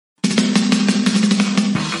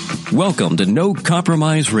Welcome to No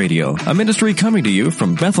Compromise Radio, a ministry coming to you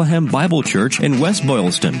from Bethlehem Bible Church in West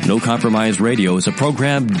Boylston. No Compromise Radio is a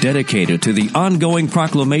program dedicated to the ongoing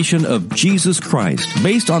proclamation of Jesus Christ,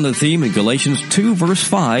 based on the theme in Galatians 2 verse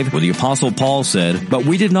 5, where the Apostle Paul said, "But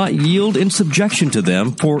we did not yield in subjection to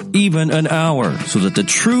them for even an hour, so that the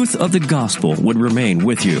truth of the gospel would remain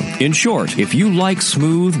with you." In short, if you like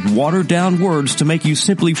smooth, watered-down words to make you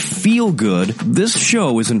simply feel good, this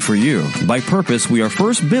show isn't for you. By purpose, we are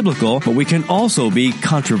first biblical, but we can also be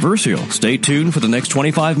controversial. Stay tuned for the next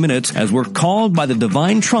 25 minutes as we're called by the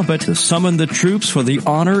divine trumpet to summon the troops for the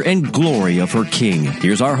honor and glory of her King.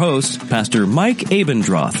 Here's our host, Pastor Mike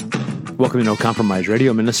Abendroth. Welcome to No Compromise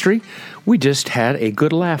Radio Ministry. We just had a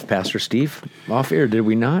good laugh, Pastor Steve, off air, did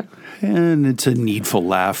we not? And it's a needful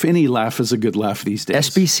laugh. Any laugh is a good laugh these days.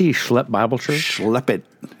 SBC, Schlepp Bible Church? Schlepp it.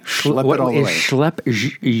 Schlepp What it all the is way. Schlepp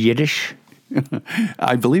Yiddish?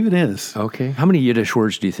 I believe it is. Okay. How many Yiddish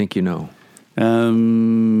words do you think you know?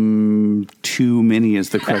 Too many is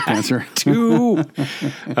the correct answer. Two.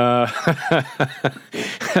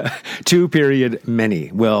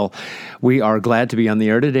 Many. Well, we are glad to be on the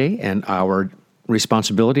air today, and our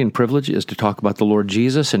responsibility and privilege is to talk about the Lord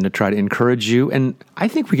Jesus and to try to encourage you. And I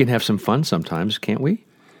think we can have some fun sometimes, can't we?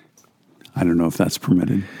 I don't know if that's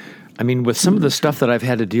permitted. I mean, with some of the stuff that I've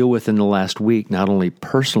had to deal with in the last week, not only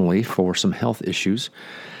personally for some health issues,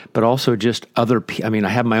 but also just other I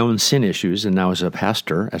have my own sin issues, and now as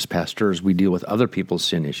pastors, we deal with other people's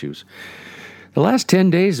sin issues. The last 10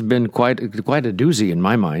 days have been quite a doozy in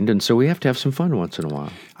my mind, and so we have to have some fun once in a while.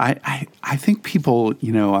 I think people,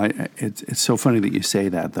 it's so funny that you say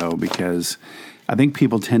that, though, because I think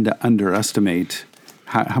people tend to underestimate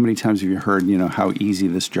how many times have you heard, how easy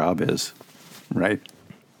this job is, right?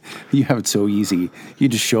 You have it so easy. You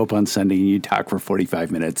just show up on Sunday and you talk for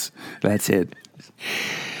 45 minutes. That's it.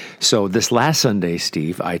 So this last Sunday,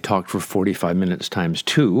 Steve, I talked for 45 minutes times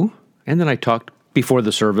 2, and then I talked before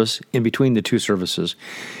the service, in between the two services.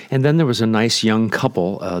 And then there was a nice young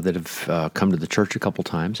couple that have come to the church a couple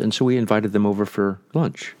times, and so we invited them over for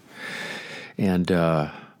lunch. And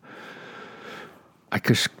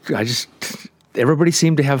everybody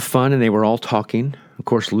seemed to have fun, and they were all talking. Of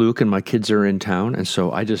course, Luke and my kids are in town, and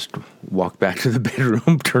so I just walked back to the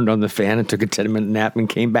bedroom, turned on the fan, and took a 10-minute nap and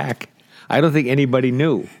came back. I don't think anybody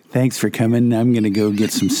knew. Thanks for coming. I'm going to go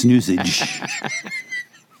get some snoozage.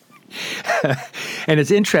 And it's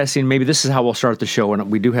interesting, maybe this is how we'll start the show, and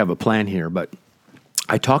we do have a plan here, but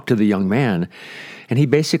I talked to the young man, and he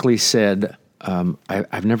basically said,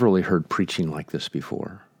 I've never really heard preaching like this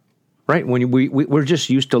before. Right? When we're just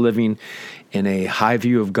used to living in a high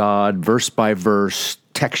view of God, verse by verse,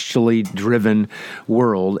 textually driven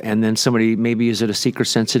world, and then somebody, maybe is it a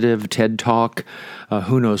seeker-sensitive TED Talk,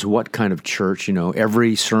 who knows what kind of church,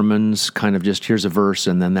 every sermon's kind of just here's a verse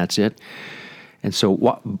and then that's it. And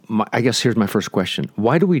so I guess here's my first question.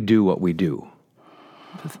 Why do we do what we do?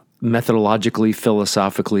 Methodologically,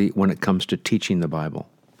 philosophically, when it comes to teaching the Bible?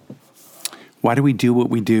 Why do we do what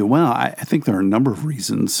we do? Well, I think there are a number of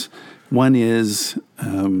reasons. One is,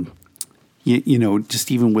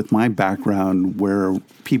 just even with my background, where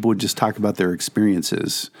people would just talk about their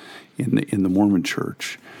experiences in the Mormon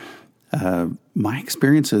Church. My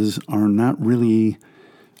experiences are not really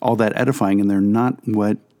all that edifying, and they're not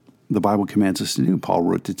what the Bible commands us to do. Paul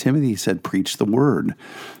wrote to Timothy, he said, preach the word.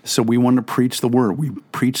 So we want to preach the word. We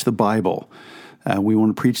preach the Bible. We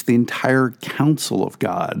want to preach the entire counsel of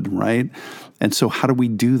God, right? And so how do we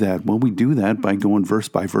do that? Well, we do that by going verse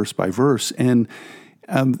by verse by verse. And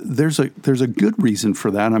there's a good reason for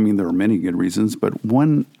that. I mean, there are many good reasons, but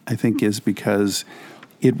one, I think, is because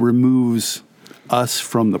it removes us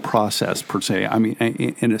from the process, per se. I mean,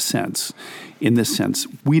 in this sense,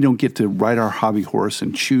 we don't get to ride our hobby horse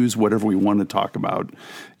and choose whatever we want to talk about.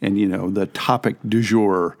 And, the topic du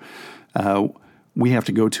jour, we have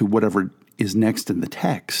to go to whatever is next in the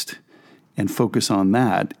text and focus on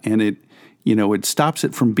that. And it stops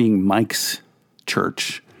it from being Mike's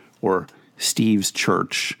church or Steve's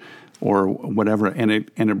church or whatever. And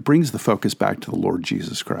it brings the focus back to the Lord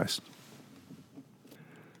Jesus Christ.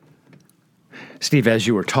 Steve, as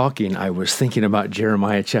you were talking, I was thinking about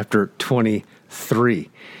Jeremiah chapter 23.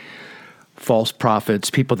 False prophets,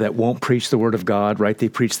 people that won't preach the word of God, right? They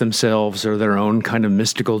preach themselves or their own kind of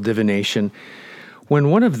mystical divination. When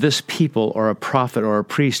one of this people or a prophet or a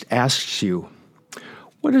priest asks you,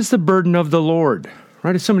 what is the burden of the Lord?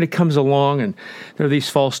 Right? If somebody comes along and there are these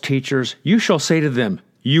false teachers, you shall say to them,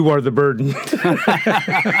 you are the burden.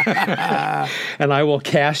 And I will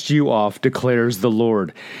cast you off, declares the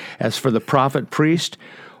Lord. As for the prophet, priest,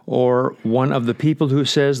 or one of the people who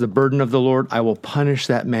says the burden of the Lord, I will punish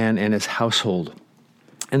that man and his household.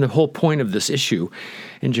 And the whole point of this issue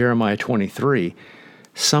in Jeremiah 23,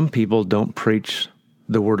 some people don't preach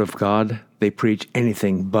the Word of God. They preach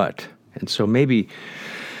anything but. And so maybe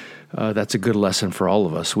that's a good lesson for all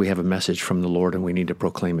of us. We have a message from the Lord, and we need to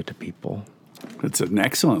proclaim it to people. It's an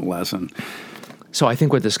excellent lesson. So I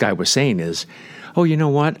think what this guy was saying is, oh, you know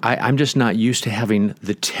what? I'm just not used to having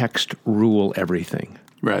the text rule everything.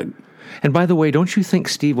 Right. And by the way, don't you think,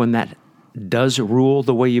 Steve, when that does rule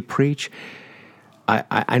the way you preach,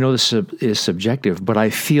 I know this is subjective, but I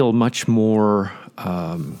feel much more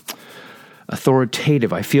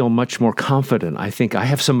authoritative. I feel much more confident. I think I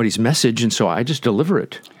have somebody's message, and so I just deliver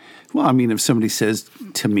it. Well, I mean, if somebody says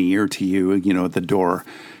to me or to you, at the door,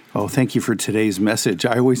 oh, thank you for today's message,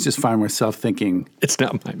 I always just find myself thinking, it's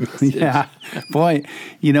not my message. Yeah. Boy,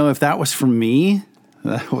 if that was from me,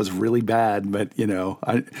 that was really bad. But,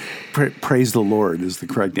 praise the Lord is the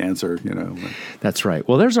correct answer, That's right.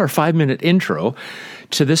 Well, there's our 5-minute intro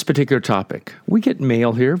to this particular topic. We get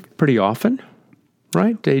mail here pretty often,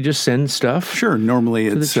 right? They just send stuff. Sure. Normally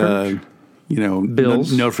it's,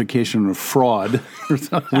 bills. Notification of fraud.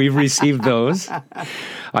 We've received those.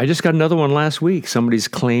 I just got another one last week. Somebody's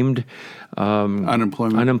claimed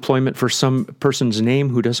unemployment for some person's name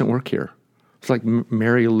who doesn't work here. It's like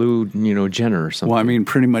Mary Lou, Jenner or something. Well, I mean,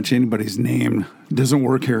 pretty much anybody's name doesn't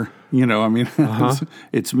work here.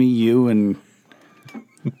 It's me, you, and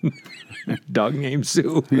dog named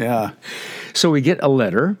Sue. Yeah. So we get a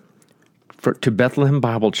letter to Bethlehem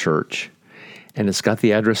Bible Church, and it's got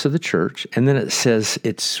the address of the church, and then it says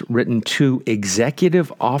it's written to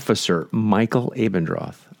Executive Officer Michael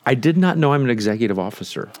Abendroth. I did not know I'm an executive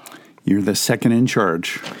officer. You're the second in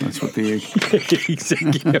charge. That's what the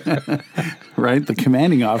executive, right? The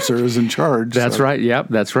commanding officer is in charge. That's right. Yep,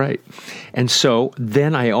 that's right. And so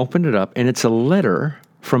then I opened it up, and it's a letter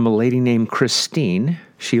from a lady named Christine.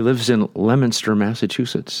 She lives in Leominster,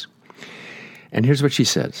 Massachusetts. And here's what she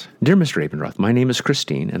says. Dear Mr. Abendroth, my name is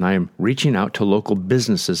Christine, and I am reaching out to local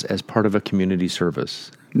businesses as part of a community service.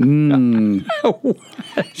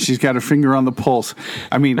 She's got her finger on the pulse.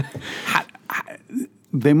 I mean,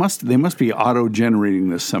 they must be auto-generating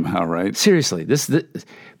this somehow, right? Seriously, this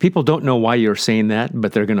people don't know why you're saying that,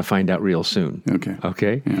 but they're going to find out real soon.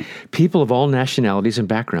 Okay? Yeah. People of all nationalities and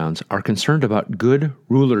backgrounds are concerned about good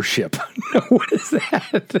rulership. What is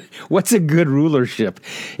that? What's a good rulership?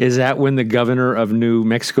 Is that when the governor of New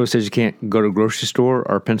Mexico says you can't go to a grocery store,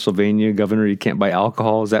 or Pennsylvania governor you can't buy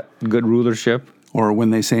alcohol? Is that good rulership? Or when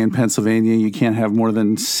they say in Pennsylvania you can't have more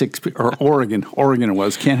than 6, or Oregon it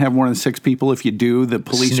was, can't have more than 6 people. If you do, the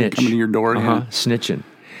police are coming to your door. Snitching.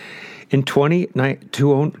 In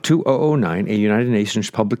 2009, a United Nations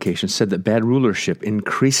publication said that bad rulership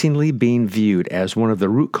increasingly being viewed as one of the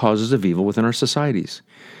root causes of evil within our societies.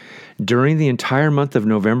 During the entire month of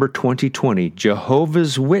November 2020,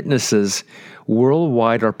 Jehovah's Witnesses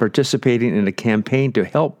worldwide are participating in a campaign to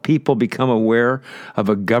help people become aware of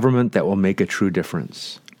a government that will make a true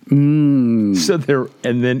difference. So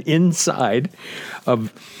and then inside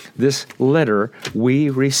of this letter, we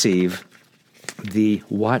receive the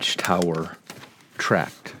Watchtower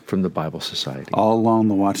tract from the Bible Society. All along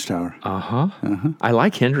the Watchtower. I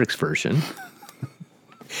like Hendrick's version.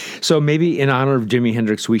 So maybe in honor of Jimi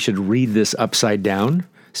Hendrix, we should read this upside down,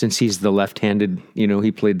 since he's the left-handed,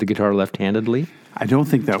 he played the guitar left-handedly. I don't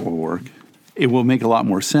think that will work. It will make a lot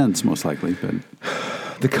more sense, most likely. But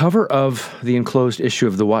the cover of the enclosed issue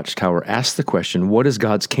of the Watchtower asks the question, what is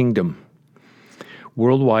God's kingdom?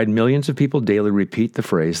 Worldwide, millions of people daily repeat the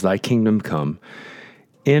phrase, thy kingdom come,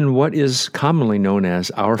 in what is commonly known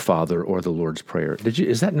as Our Father or the Lord's Prayer.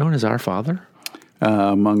 Is that known as Our Father?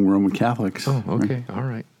 Among Roman Catholics. Oh, okay. All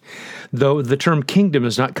right. Though the term kingdom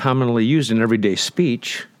is not commonly used in everyday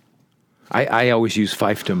speech, I always use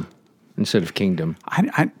fiefdom instead of kingdom.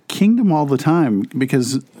 I kingdom all the time,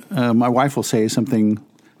 because my wife will say something,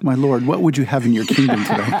 my Lord, what would you have in your kingdom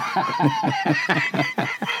today?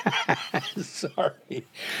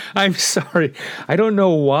 I'm sorry. I don't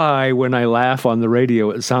know why when I laugh on the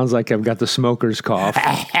radio, it sounds like I've got the smoker's cough.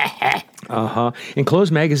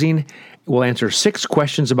 Enclosed magazine will answer 6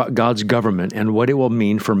 questions about God's government and what it will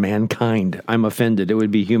mean for mankind. I'm offended. It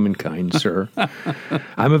would be humankind, sir.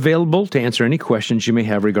 I'm available to answer any questions you may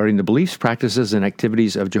have regarding the beliefs, practices, and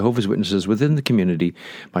activities of Jehovah's Witnesses within the community.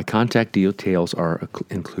 My contact details are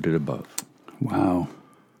included above. Wow.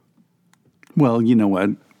 Well, you know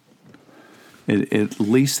what? At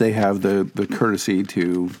least they have the courtesy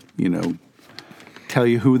to, tell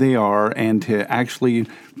you who they are and to actually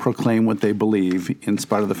proclaim what they believe in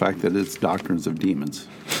spite of the fact that it's doctrines of demons.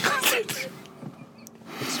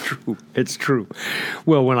 It's true. It's true.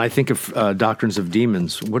 Well, when I think of doctrines of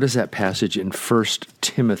demons, what is that passage in 1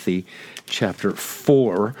 Timothy chapter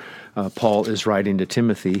 4? Paul is writing to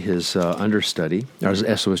Timothy, his understudy, or as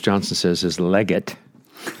S.O.S. Johnson says, his legate.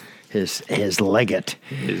 His legate.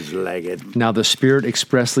 His legate. Now the Spirit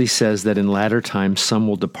expressly says that in latter times some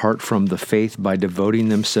will depart from the faith by devoting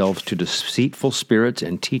themselves to deceitful spirits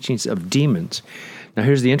and teachings of demons. Now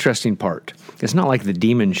here's the interesting part. It's not like the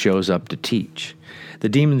demon shows up to teach. The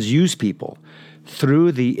demons use people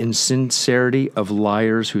through the insincerity of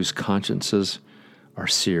liars whose consciences are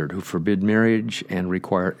seared, who forbid marriage and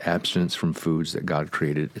require abstinence from foods that God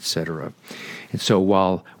created, etc. And so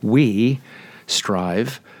while we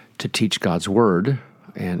strive to teach God's word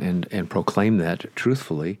and proclaim that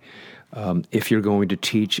truthfully, if you're going to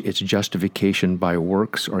teach its justification by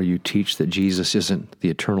works, or you teach that Jesus isn't the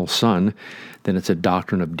eternal Son, then it's a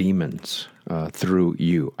doctrine of demons through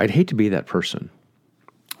you. I'd hate to be that person.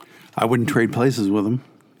 I wouldn't trade places with them.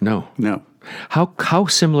 No. How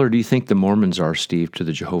similar do you think the Mormons are, Steve, to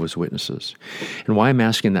the Jehovah's Witnesses? And why I'm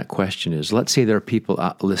asking that question is, let's say there are people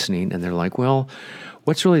listening and they're like, well,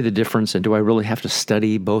 what's really the difference, and do I really have to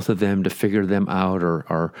study both of them to figure them out,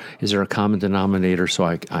 or is there a common denominator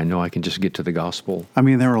so I know I can just get to the gospel? I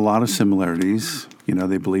mean, there are a lot of similarities. You know,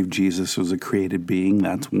 they believe Jesus was a created being.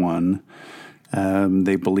 That's one.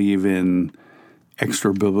 They believe in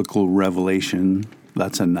extra-biblical revelation.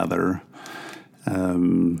 That's another.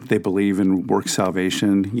 They believe in work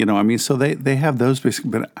salvation. You know, I mean, so they have those basic.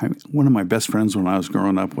 But one of my best friends when I was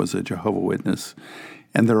growing up was a Jehovah's Witness,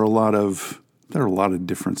 and there are a lot of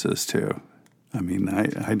differences too. I mean,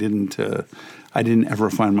 I didn't ever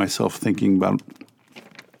find myself thinking about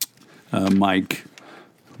Mike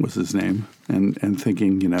was his name, and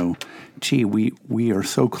thinking, you know, gee, we are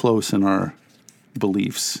so close in our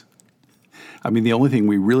beliefs. I mean, the only thing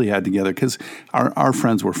we really had together, because our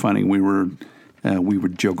friends were funny. We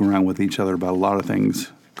would joke around with each other about a lot of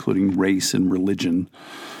things, including race and religion.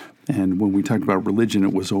 And when we talked about religion,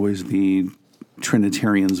 it was always the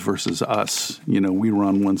Trinitarians versus us. You know, we were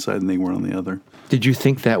on one side and they were on the other. Did you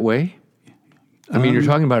think that way? I mean, you're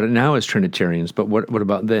talking about it now as Trinitarians, but what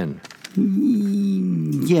about then?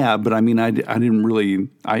 Yeah, but I mean, I didn't really,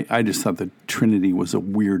 I just thought that Trinity was a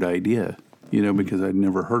weird idea, you know, because I'd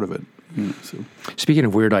never heard of it. You know, so. Speaking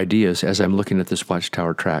of weird ideas, as I'm looking at this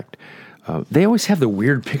Watchtower tract, they always have the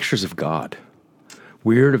weird pictures of God.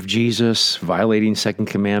 Weird of Jesus violating second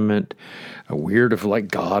commandment, weird of like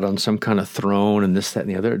God on some kind of throne and this, that, and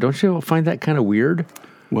the other. Don't you find that kind of weird?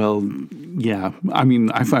 Well, yeah. I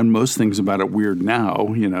mean, I find most things about it weird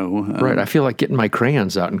now, you know. Right. I feel like getting my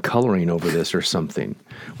crayons out and coloring over this or something.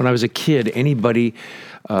 When I was a kid, anybody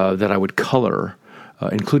that I would color,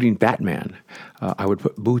 including Batman, I would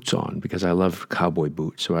put boots on because I love cowboy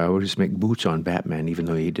boots. So I would just make boots on Batman even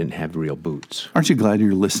though he didn't have real boots. Aren't you glad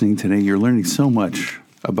you're listening today? You're learning so much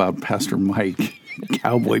about Pastor Mike,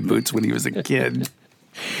 cowboy boots when he was a kid.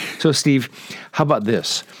 So, Steve, how about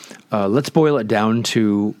this? Let's boil it down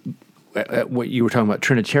to what you were talking about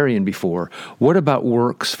Trinitarian before. What about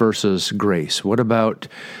works versus grace? What about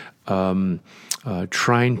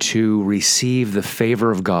trying to receive the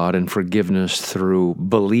favor of God and forgiveness through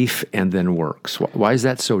belief and then works? Why is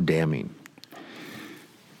that so damning?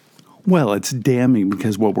 Well, it's damning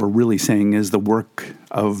because what we're really saying is the work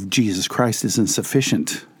of Jesus Christ isn't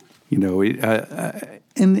sufficient. You know,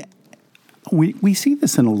 and we see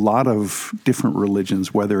this in a lot of different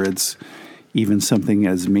religions, whether it's even something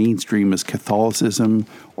as mainstream as Catholicism,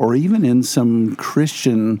 or even in some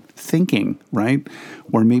Christian thinking, right?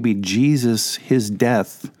 Where maybe Jesus, his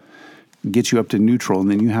death, gets you up to neutral,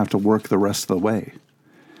 and then you have to work the rest of the way.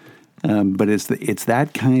 But it's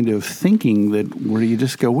that kind of thinking that where you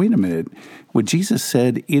just go, wait a minute. When Jesus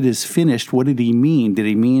said, "It is finished," what did he mean? Did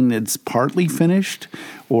he mean it's partly finished?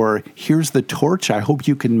 Or here's the torch, I hope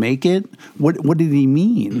you can make it? What did he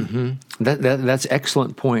mean? Mm-hmm. That's an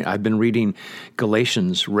excellent point. I've been reading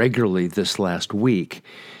Galatians regularly this last week,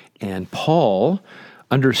 and Paul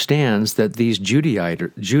understands that these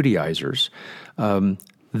Judaizers,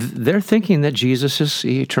 they're thinking that Jesus is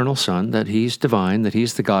the eternal Son, that he's divine, that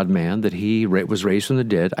he's the God-man, that he was raised from the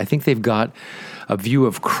dead. I think they've got a view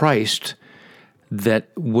of Christ that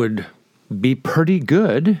would be pretty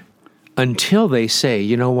good until they say,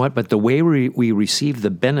 you know what, but the way we receive the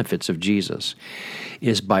benefits of Jesus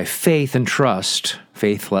is by faith and trust,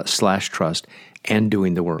 faith/trust, and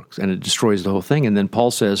doing the works. And it destroys the whole thing. And then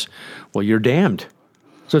Paul says, well, you're damned.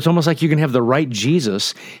 So it's almost like you can have the right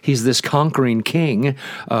Jesus. He's this conquering king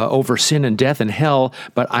over sin and death and hell,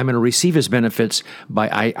 but I'm going to receive his benefits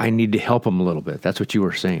by I need to help him a little bit. That's what you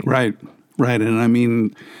were saying. Right. And I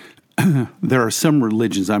mean, there are some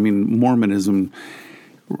religions. I mean, Mormonism.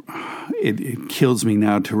 It kills me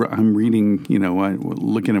now. I'm reading,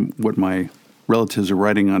 looking at what my relatives are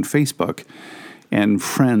writing on Facebook, and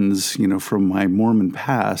friends, from my Mormon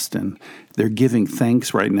past, and they're giving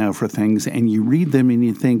thanks right now for things, and you read them and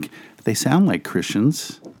you think they sound like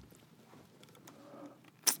Christians,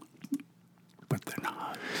 but they're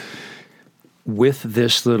not. With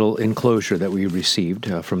this little enclosure that we received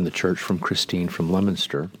from the church, from Christine from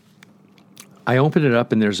Leominster, I opened it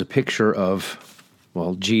up and there's a picture of,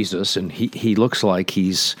 Jesus, and he looks like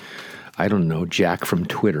he's, I don't know, Jack from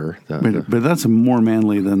Twitter. But that's more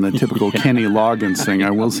manly than the typical Kenny Loggins thing,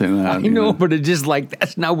 I will say that. I know, but it's just like,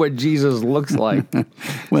 that's not what Jesus looks like.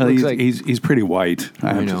 Well, he's pretty white,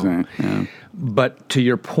 I have to say. Yeah. But to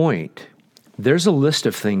your point, there's a list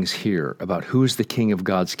of things here about who's the king of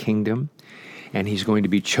God's kingdom, and he's going to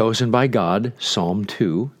be chosen by God, Psalm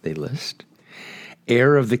 2, they list.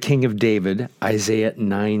 Heir of the king of David, Isaiah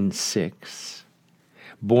 9:6.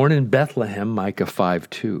 Born in Bethlehem, Micah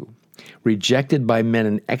 5:2. Rejected by men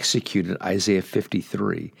and executed, Isaiah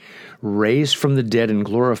 53. Raised from the dead and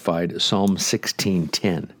glorified, Psalm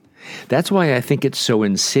 16:10. That's why I think it's so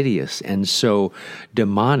insidious and so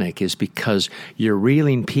demonic, is because you're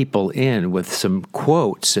reeling people in with some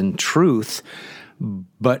quotes and truth,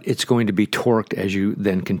 but it's going to be torqued as you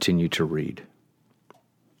then continue to read.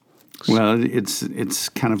 Well, it's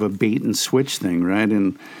kind of a bait and switch thing, right?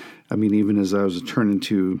 And I mean, even as I was turning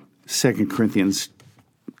to 2 Corinthians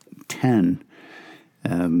 10,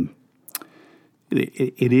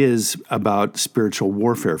 it is about spiritual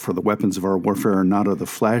warfare. For the weapons of our warfare are not of the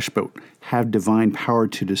flesh, but have divine power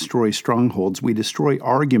to destroy strongholds. We destroy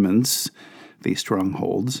arguments, these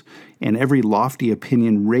strongholds, and every lofty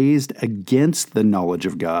opinion raised against the knowledge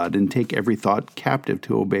of God, and take every thought captive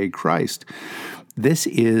to obey Christ. This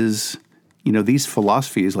is, these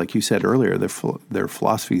philosophies, like you said earlier, they're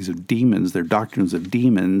philosophies of demons, they're doctrines of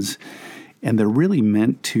demons, and they're really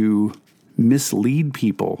meant to mislead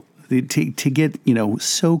people, to get,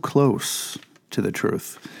 so close to the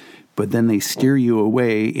truth. But then they steer you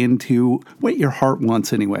away into what your heart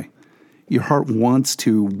wants anyway. Your heart wants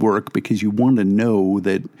to work because you want to know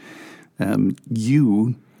that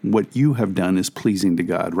what you have done is pleasing to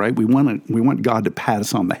God, right? We want God to pat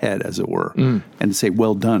us on the head, as it were, and to say,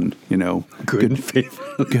 "Well done," good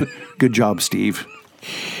job, Steve.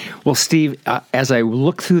 Well, Steve, as I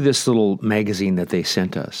look through this little magazine that they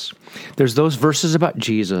sent us, there's those verses about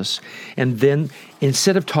Jesus, and then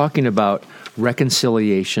instead of talking about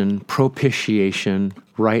reconciliation, propitiation,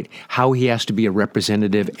 right, how he has to be a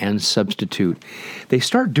representative and substitute, they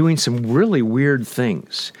start doing some really weird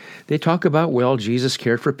things. They talk about, Jesus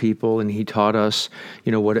cared for people, and he taught us,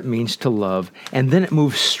 what it means to love, and then it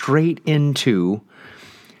moves straight into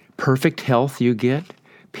perfect health you get,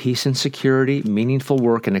 peace and security, meaningful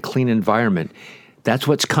work, and a clean environment. That's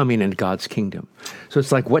what's coming in God's kingdom. So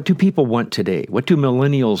it's like, what do people want today? What do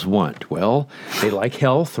millennials want? Well, they like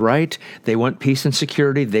health, right? They want peace and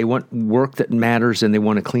security. They want work that matters, and they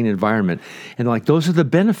want a clean environment. And those are the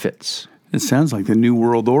benefits. It sounds like the New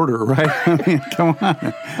World Order, right? I mean, come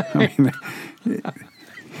on.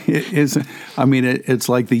 It's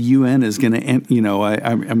like the UN is going to end.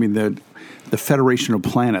 The Federation of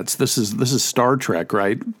Planets. This is Star Trek,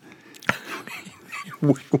 right?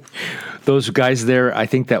 Those guys there, I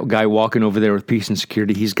think that guy walking over there with peace and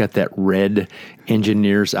security, he's got that red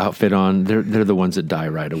engineer's outfit on. They're the ones that die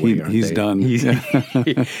right away, aren't he's they? Done.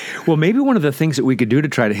 Well, maybe one of the things that we could do to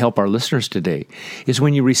try to help our listeners today is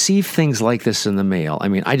when you receive things like this in the mail,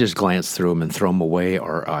 I just glance through them and throw them away,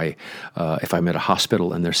 or if I'm at a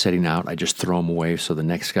hospital and they're sitting out, I just throw them away so the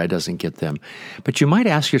next guy doesn't get them. But you might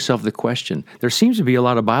ask yourself the question, there seems to be a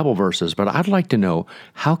lot of Bible verses, but I'd like to know,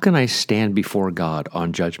 how can I stand before God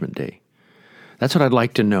on Judgment Day? That's what I'd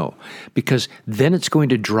like to know, because then it's going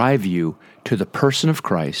to drive you to the person of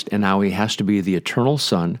Christ and how he has to be the eternal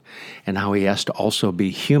Son and how he has to also be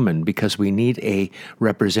human, because we need a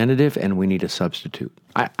representative and we need a substitute.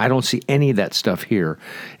 I don't see any of that stuff here,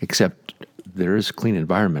 except there is a clean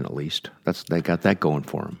environment at least. They got that going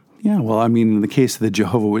for them. Yeah, well, in the case of the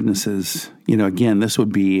Jehovah's Witnesses, again, this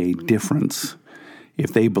would be a difference.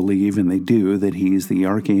 If they believe, and they do, that he's the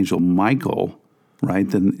Archangel Michael, right,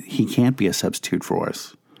 then he can't be a substitute for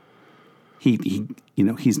us.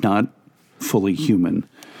 He's not fully human.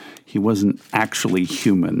 He wasn't actually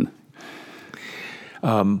human.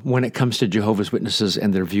 When it comes to Jehovah's Witnesses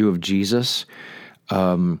and their view of Jesus,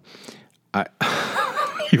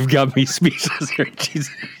 You've got me speechless here.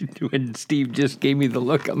 When Steve just gave me the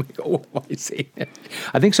look, I'm like, oh, I see it.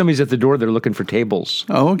 I think somebody's at the door. They're looking for tables.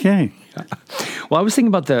 Oh, okay. Well, I was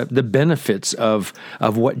thinking about the benefits of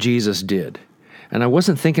what Jesus did. And I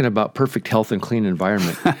wasn't thinking about perfect health and clean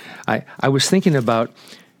environment. I was thinking about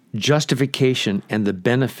justification and the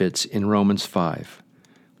benefits in Romans 5.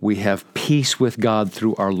 We have peace with God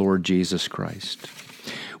through our Lord Jesus Christ.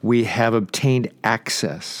 We have obtained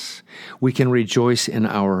access. We can rejoice in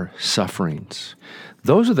our sufferings.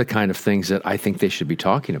 Those are the kind of things that I think they should be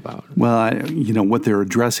talking about. Well, what they're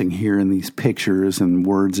addressing here in these pictures and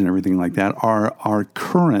words and everything like that are our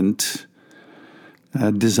current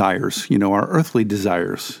desires, our earthly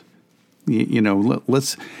desires.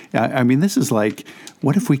 This is like,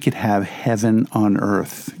 what if we could have heaven on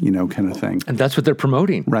earth, kind of thing. And that's what they're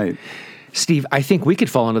promoting. Right. Steve, I think we could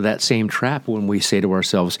fall into that same trap when we say to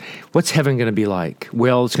ourselves, what's heaven going to be like?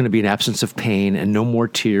 Well, it's going to be an absence of pain and no more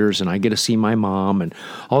tears, and I get to see my mom and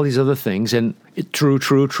all these other things. And true.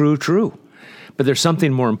 But there's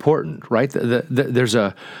something more important, right? There's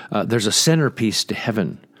a centerpiece to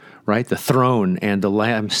heaven, right? The throne and the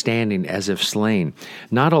Lamb standing as if slain.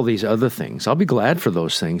 Not all these other things. I'll be glad for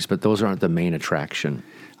those things, but those aren't the main attraction.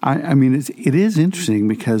 It is interesting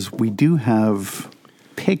because we do have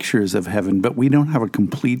pictures of heaven, but we don't have a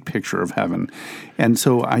complete picture of heaven. And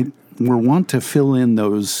so we're want to fill in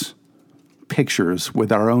those pictures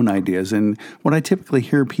with our own ideas. And what I typically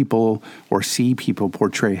hear people or see people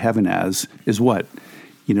portray heaven as is what?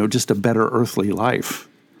 Just a better earthly life.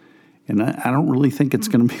 And I don't really think it's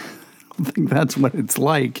going to be, I don't think that's what it's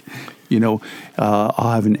like.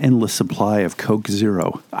 I'll have an endless supply of Coke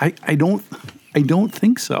Zero. I don't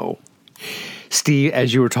think so. Steve,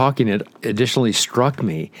 as you were talking, it additionally struck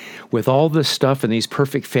me with all this stuff and these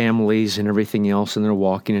perfect families and everything else, and they're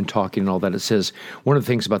walking and talking and all that. It says one of the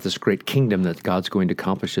things about this great kingdom that God's going to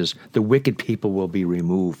accomplish is the wicked people will be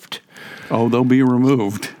removed. Oh, they'll be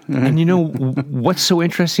removed. And what's so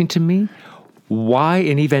interesting to me? Why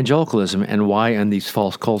in evangelicalism and why in these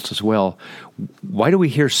false cults as well, why do we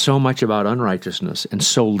hear so much about unrighteousness and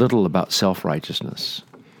so little about self-righteousness?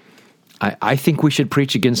 I think we should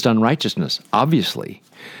preach against unrighteousness, obviously.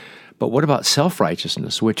 But what about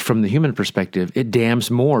self-righteousness, which from the human perspective, it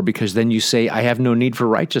damns more because then you say, I have no need for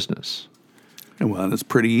righteousness. Well, it's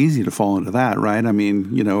pretty easy to fall into that, right?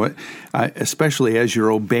 Especially as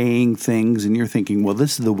you're obeying things and you're thinking, well,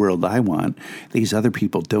 this is the world I want. These other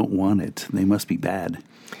people don't want it. They must be bad.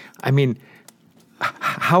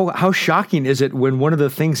 How shocking is it when one of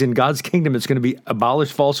the things in God's kingdom is going to be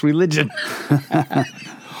abolish false religion?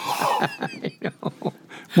 I know.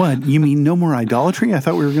 What? You mean no more idolatry? I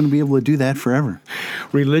thought we were going to be able to do that forever.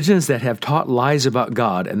 Religions that have taught lies about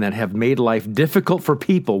God and that have made life difficult for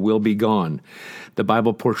people will be gone. The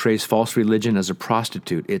Bible portrays false religion as a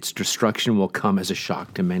prostitute. Its destruction will come as a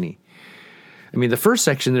shock to many. The first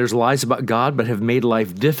section, there's lies about God but have made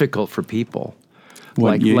life difficult for people.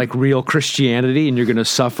 Like real Christianity, and you're going to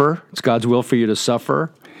suffer. It's God's will for you to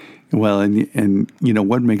suffer. Well, and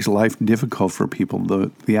what makes life difficult for people?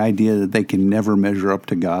 The idea that they can never measure up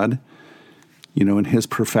to God, in His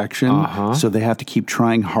perfection. Uh-huh. So they have to keep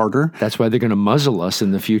trying harder. That's why they're going to muzzle us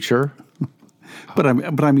in the future. But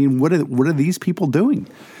what are these people doing?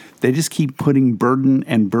 They just keep putting burden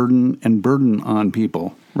and burden and burden on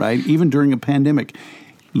people, right? Even during a pandemic.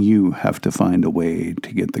 You have to find a way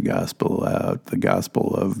to get the gospel out, the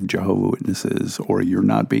gospel of Jehovah's Witnesses, or you're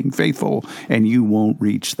not being faithful, and you won't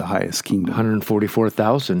reach the highest kingdom.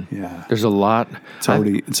 144,000. Yeah. There's a lot.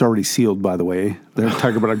 It's already sealed, by the way. They're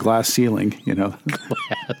talking about a glass ceiling,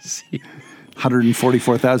 Glass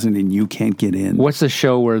 144,000, and you can't get in. What's the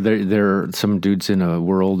show where there are some dudes in a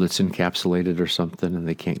world that's encapsulated or something, and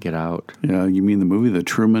they can't get out? Yeah, you mean the movie, The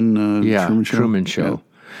Truman Show? Truman Show. Yeah.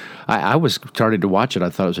 I was started to watch it. I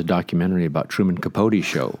thought it was a documentary about Truman Capote's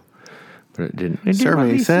show, but it didn't.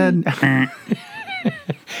 Survey said. The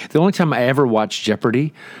only time I ever watched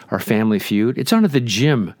Jeopardy or Family Feud, it's on at the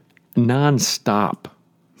gym nonstop.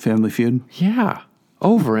 Family Feud? Yeah,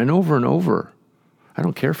 over and over and over. I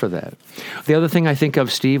don't care for that. The other thing I think of,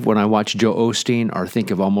 Steve, when I watch Joe Osteen or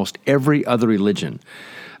think of almost every other religion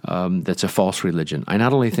that's a false religion, I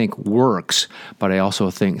not only think works, but I also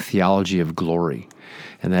think theology of glory.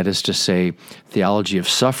 And that is to say, theology of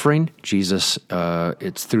suffering. Jesus,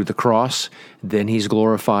 it's through the cross, then He's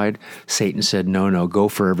glorified. Satan said, no, go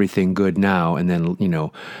for everything good now, and then,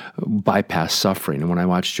 bypass suffering. And when I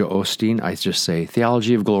watch Joe Osteen, I just say,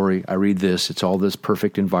 theology of glory. I read this. It's all this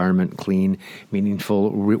perfect environment, clean,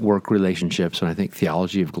 meaningful work relationships, and I think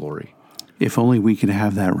theology of glory. If only we could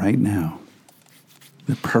have that right now.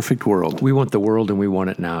 The perfect world. We want the world, and we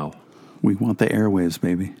want it now. We want the airwaves,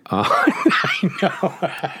 baby. I know.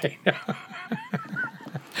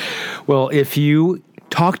 Well, if you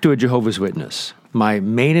talk to a Jehovah's Witness, my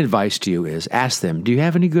main advice to you is ask them, do you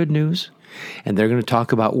have any good news? And they're going to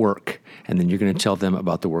talk about work, and then you're going to tell them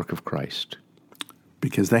about the work of Christ.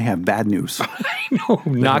 Because they have bad news. I know,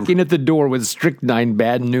 knocking at the door with strychnine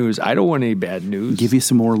bad news. I don't want any bad news. Give you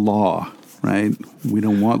some more law, right? We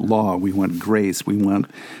don't want law. We want grace. We want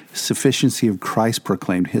sufficiency of Christ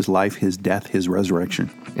proclaimed, his life, his death, his resurrection.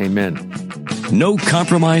 Amen. No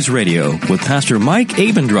Compromise Radio with Pastor Mike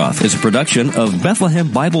Abendroth is a production of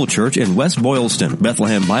Bethlehem Bible Church in West Boylston.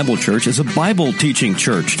 Bethlehem Bible Church is a Bible teaching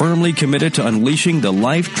church firmly committed to unleashing the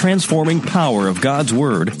life-transforming power of God's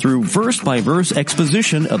Word through verse-by-verse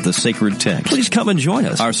exposition of the sacred text. Please come and join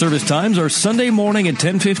us. Our service times are Sunday morning at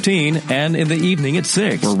 10:15 and in the evening at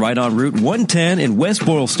 6. We're right on Route 110 in West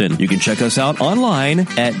Boylston. You can check us out online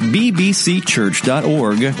at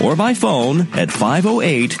bbcchurch.org or by phone at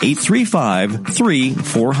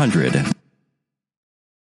 508-835-3400.